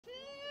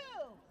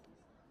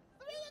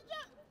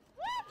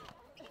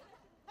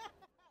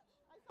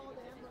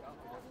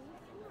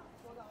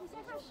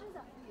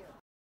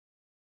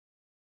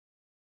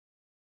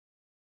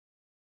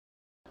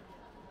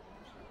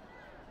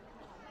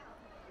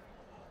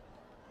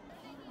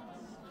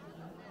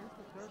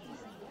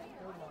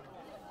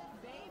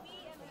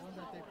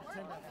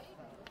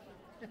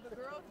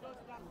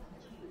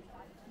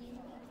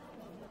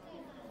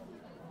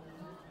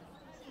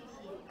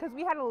because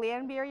we had a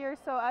land barrier,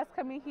 so us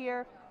coming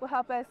here will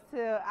help us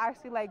to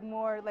actually like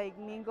more like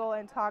mingle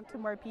and talk to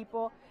more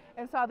people.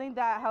 And so I think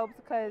that helps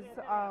because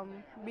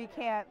we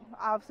can't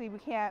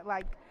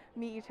like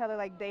meet each other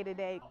like day to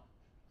day.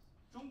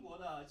 中国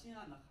的近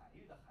岸的海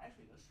域的海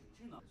水的水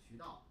质呢，渠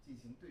道进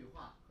行对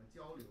话和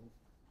交流，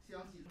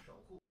相继守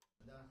护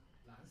我们的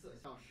蓝色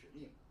校使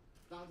命。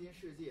当今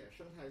世界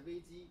生态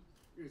危机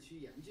日趋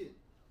严峻。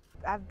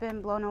 I've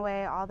been blown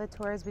away all the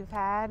tours we've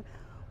had.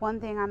 One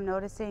thing I'm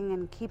noticing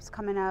and keeps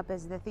coming up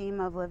is the theme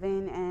of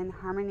living in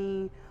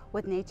harmony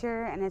with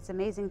nature, and it's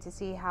amazing to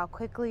see how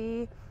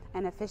quickly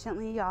and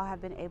efficiently y'all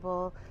have been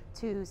able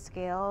to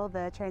scale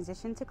the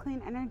transition to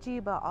clean energy,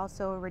 but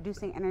also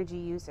reducing energy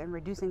use and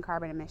reducing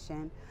carbon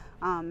emission.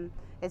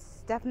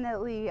 It's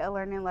definitely a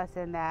learning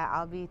lesson that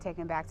I'll be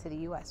taking back to the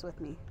US with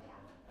me.